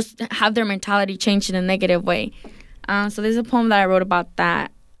just have their mentality changed in a negative way. So there's a poem that I wrote about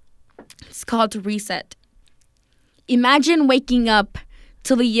that. It's called Reset. Imagine waking up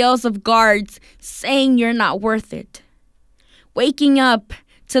to the yells of guards saying you're not worth it. Waking up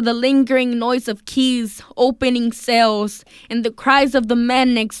to the lingering noise of keys opening cells and the cries of the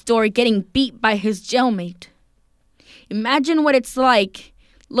man next door getting beat by his jailmate. Imagine what it's like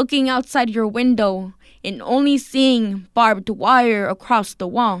looking outside your window and only seeing barbed wire across the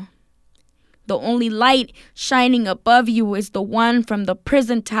wall. The only light shining above you is the one from the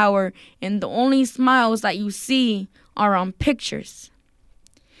prison tower, and the only smiles that you see are on pictures.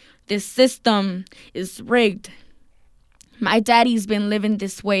 This system is rigged. My daddy's been living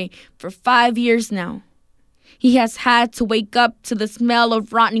this way for 5 years now. He has had to wake up to the smell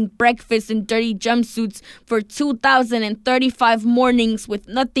of rotting breakfast and dirty jumpsuits for 2,035 mornings with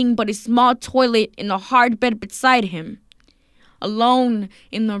nothing but a small toilet and a hard bed beside him. Alone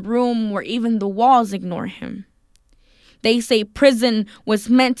in the room where even the walls ignore him. They say prison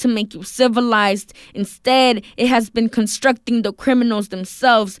was meant to make you civilized. Instead, it has been constructing the criminals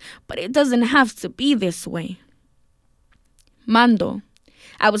themselves, but it doesn't have to be this way. Mando.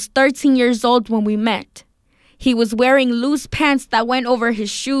 I was 13 years old when we met. He was wearing loose pants that went over his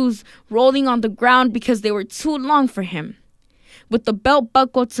shoes, rolling on the ground because they were too long for him. With the belt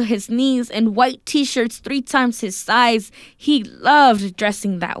buckled to his knees and white t-shirts 3 times his size, he loved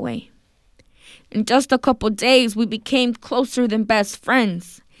dressing that way. In just a couple days, we became closer than best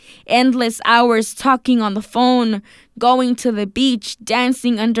friends. Endless hours talking on the phone, going to the beach,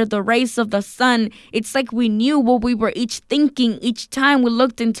 dancing under the rays of the sun. It's like we knew what we were each thinking each time we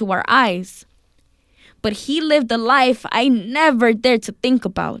looked into our eyes. But he lived a life I never dared to think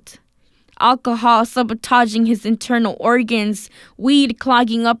about. Alcohol sabotaging his internal organs, weed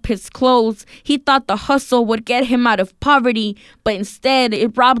clogging up his clothes. He thought the hustle would get him out of poverty, but instead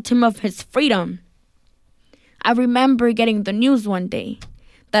it robbed him of his freedom. I remember getting the news one day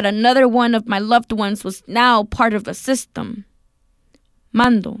that another one of my loved ones was now part of the system.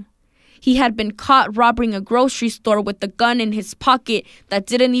 Mando. He had been caught robbing a grocery store with a gun in his pocket that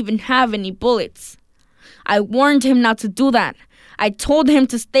didn't even have any bullets. I warned him not to do that. I told him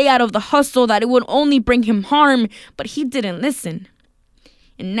to stay out of the hustle, that it would only bring him harm, but he didn't listen.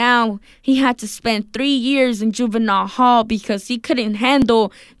 And now he had to spend 3 years in juvenile hall because he couldn't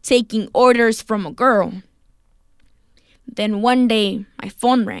handle taking orders from a girl. Then one day, my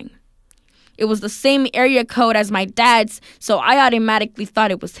phone rang. It was the same area code as my dad's, so I automatically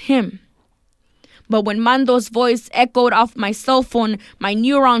thought it was him. But when Mando's voice echoed off my cell phone, my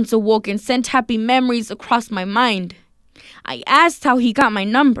neurons awoke and sent happy memories across my mind. I asked how he got my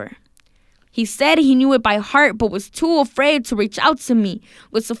number. He said he knew it by heart but was too afraid to reach out to me,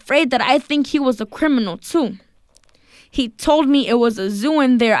 was afraid that I think he was a criminal too. He told me it was a zoo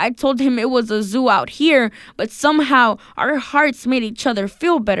in there. I told him it was a zoo out here, but somehow our hearts made each other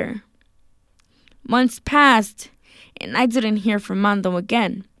feel better. Months passed, and I didn't hear from Mando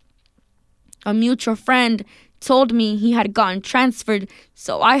again. A mutual friend told me he had gotten transferred,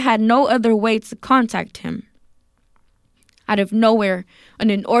 so I had no other way to contact him. Out of nowhere, on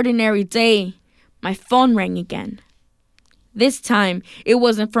an ordinary day, my phone rang again. This time, it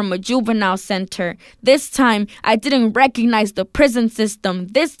wasn't from a juvenile center. This time, I didn't recognize the prison system.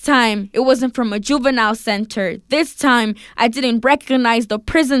 This time, it wasn't from a juvenile center. This time, I didn't recognize the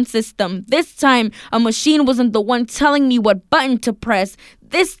prison system. This time, a machine wasn't the one telling me what button to press.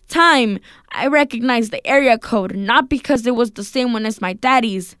 This time, I recognized the area code, not because it was the same one as my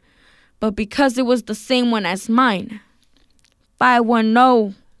daddy's, but because it was the same one as mine.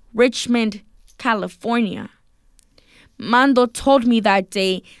 510, Richmond, California. Mando told me that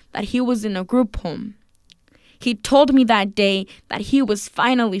day that he was in a group home. He told me that day that he was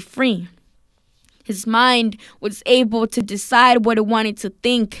finally free. His mind was able to decide what it wanted to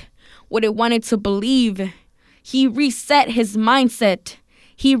think, what it wanted to believe. He reset his mindset.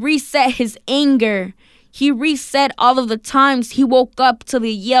 He reset his anger. He reset all of the times he woke up to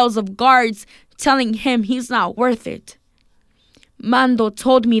the yells of guards telling him he's not worth it. Mando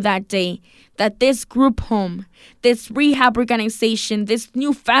told me that day that this group home, this rehab organization, this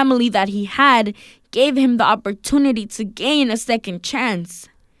new family that he had gave him the opportunity to gain a second chance.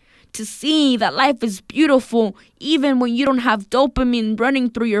 To see that life is beautiful even when you don't have dopamine running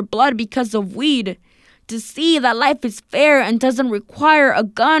through your blood because of weed. To see that life is fair and doesn't require a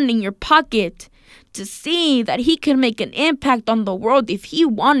gun in your pocket. To see that he could make an impact on the world if he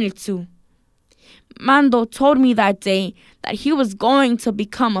wanted to. Mando told me that day that he was going to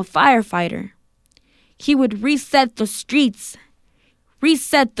become a firefighter. He would reset the streets,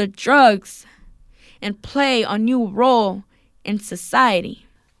 reset the drugs, and play a new role in society.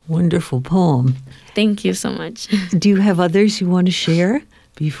 Wonderful poem. Thank you so much. Do you have others you want to share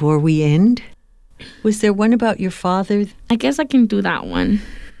before we end? Was there one about your father? I guess I can do that one.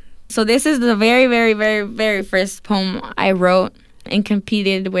 So this is the very, very, very, very first poem I wrote and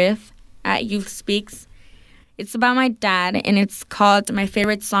competed with at Youth Speaks. It's about my dad, and it's called My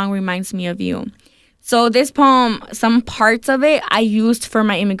Favorite Song Reminds Me of You. So this poem, some parts of it I used for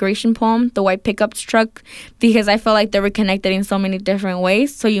my immigration poem, The White Pickup Truck, because I felt like they were connected in so many different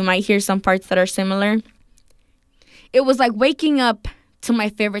ways. So you might hear some parts that are similar. It was like waking up to my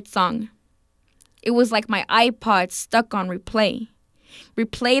favorite song. It was like my iPod stuck on replay.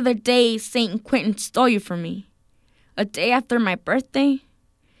 Replay the day St. Quentin stole you from me. A day after my birthday,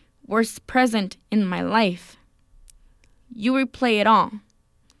 worst present in my life. You replay it all.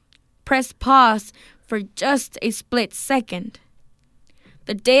 Press pause for just a split second.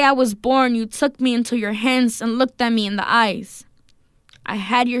 The day I was born, you took me into your hands and looked at me in the eyes. I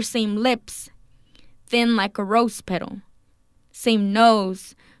had your same lips, thin like a rose petal. Same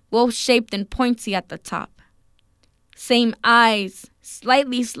nose, well-shaped and pointy at the top. Same eyes,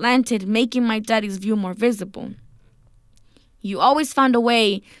 slightly slanted, making my daddy's view more visible. You always found a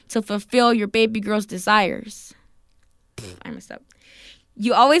way to fulfill your baby girl's desires. I messed up.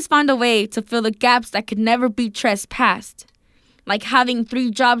 You always found a way to fill the gaps that could never be trespassed. Like having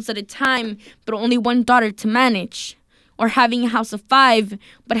 3 jobs at a time, but only 1 daughter to manage. Or having a house of 5,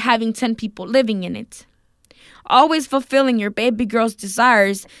 but having 10 people living in it. Always fulfilling your baby girl's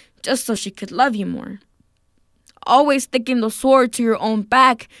desires just so she could love you more. Always sticking the sword to your own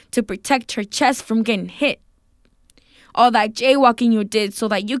back to protect her chest from getting hit. All that jaywalking you did so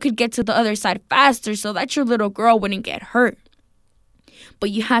that you could get to the other side faster so that your little girl wouldn't get hurt. But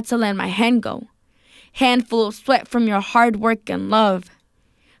you had to let my hand go. Handful of sweat from your hard work and love.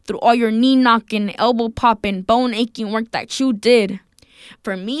 Through all your knee-knocking, elbow-popping, bone-aching work that you did.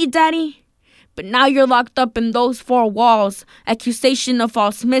 For me, Daddy? But now you're locked up in those 4 walls. Accusation of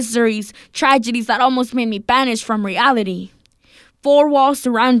false miseries, tragedies that almost made me banish from reality. 4 walls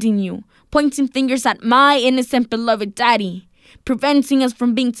surrounding you, pointing fingers at my innocent beloved daddy. Preventing us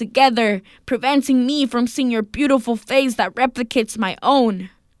from being together, preventing me from seeing your beautiful face that replicates my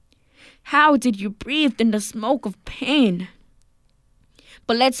own. How did you breathe in the smoke of pain?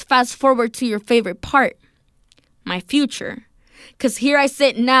 But let's fast forward to your favorite part, my future. 'Cause here I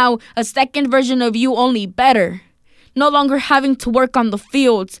sit now, a second version of you, only better. No longer having to work on the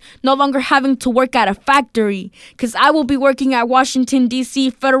fields, no longer having to work at a factory, 'cause I will be working at Washington, D.C.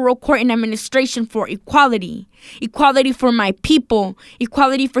 Federal Court and Administration for equality. Equality for my people,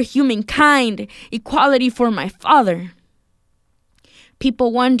 equality for humankind, equality for my father.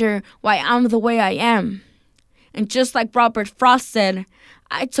 People wonder why I'm the way I am. And just like Robert Frost said,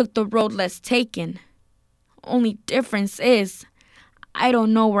 I took the road less taken. Only difference is, I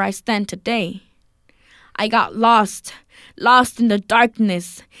don't know where I stand today. I got lost in the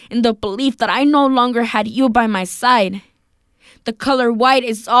darkness, in the belief that I no longer had you by my side. The color white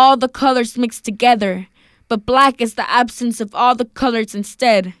is all the colors mixed together, but black is the absence of all the colors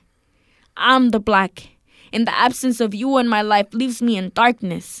instead. I'm the black, and the absence of you in my life leaves me in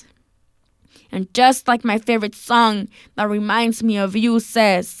darkness. And just like my favorite song that reminds me of you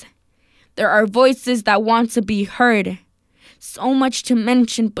says, there are voices that want to be heard. So much to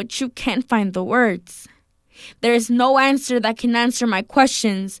mention, but you can't find the words. There is no answer that can answer my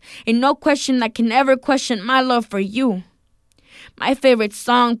questions, and no question that can ever question my love for you. My favorite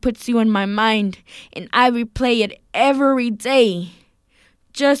song puts you in my mind, and I replay it every day,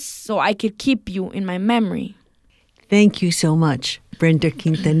 just so I could keep you in my memory. Thank you so much, Brenda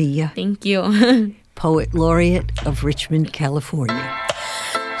Quintanilla. Thank you. Poet Laureate of Richmond, California.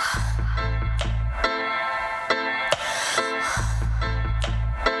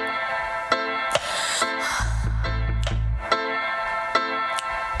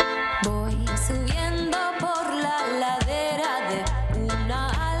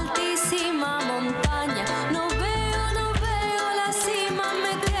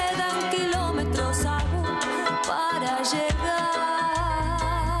 llegar.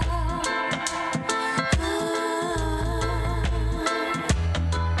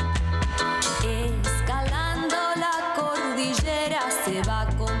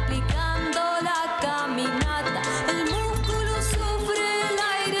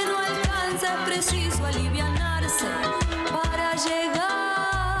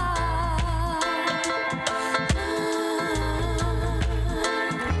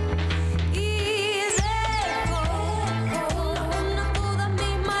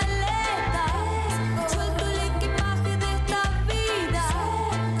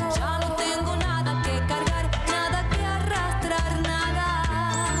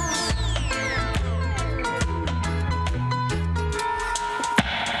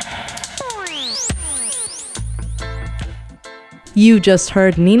 You just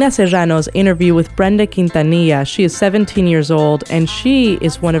heard Nina Serrano's interview with Brenda Quintanilla. She is 17 years old, and she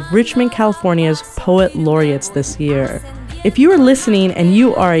is one of Richmond, California's poet laureates this year. If you are listening and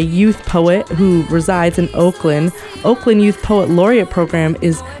you are a youth poet who resides in Oakland, Oakland Youth Poet Laureate Program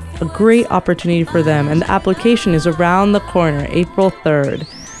is a great opportunity for them, and the application is around the corner, April 3rd.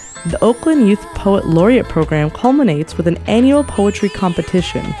 The Oakland Youth Poet Laureate Program culminates with an annual poetry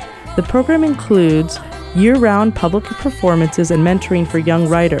competition. The program includes year-round public performances and mentoring for young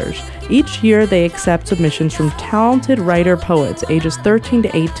writers. Each year, they accept submissions from talented writer-poets ages 13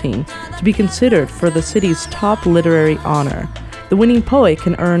 to 18 to be considered for the city's top literary honor. The winning poet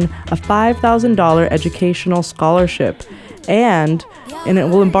can earn a $5,000 educational scholarship, and it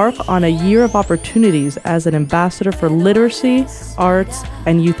will embark on a year of opportunities as an ambassador for literacy, arts,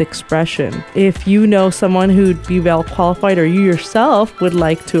 and youth expression. If you know someone who'd be well qualified or you yourself would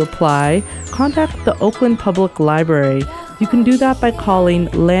like to apply, contact the Oakland Public Library. You can do that by calling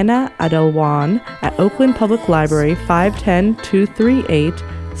Lena Adelwan at Oakland Public Library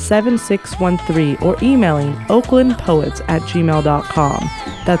 510-238-7613 or emailing oaklandpoets@gmail.com.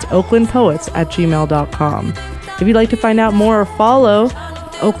 That's oaklandpoets@gmail.com. If you'd like to find out more or follow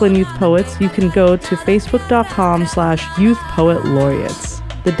Oakland Youth Poets, you can go to facebook.com/Youth Poet Laureates.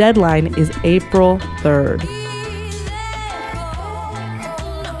 The deadline is April 3rd.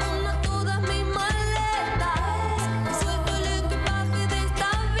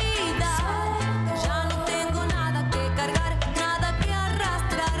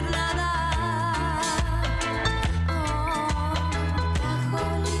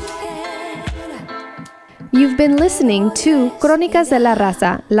 You've been listening to Cronicas de la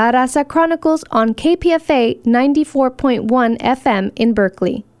Raza, La Raza Chronicles on KPFA 94.1 FM in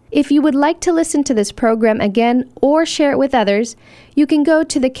Berkeley. If you would like to listen to this program again or share it with others, you can go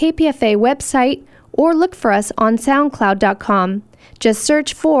to the KPFA website or look for us on SoundCloud.com. Just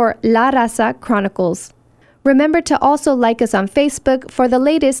search for La Raza Chronicles. Remember to also like us on Facebook for the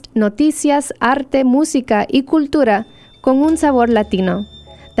latest noticias, arte, música y cultura con un sabor latino.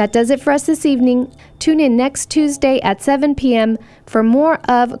 That does it for us this evening. Tune in next Tuesday at 7 p.m. for more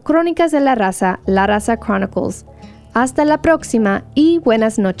of Crónicas de la Raza, La Raza Chronicles. Hasta la próxima y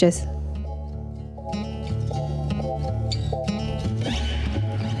buenas noches.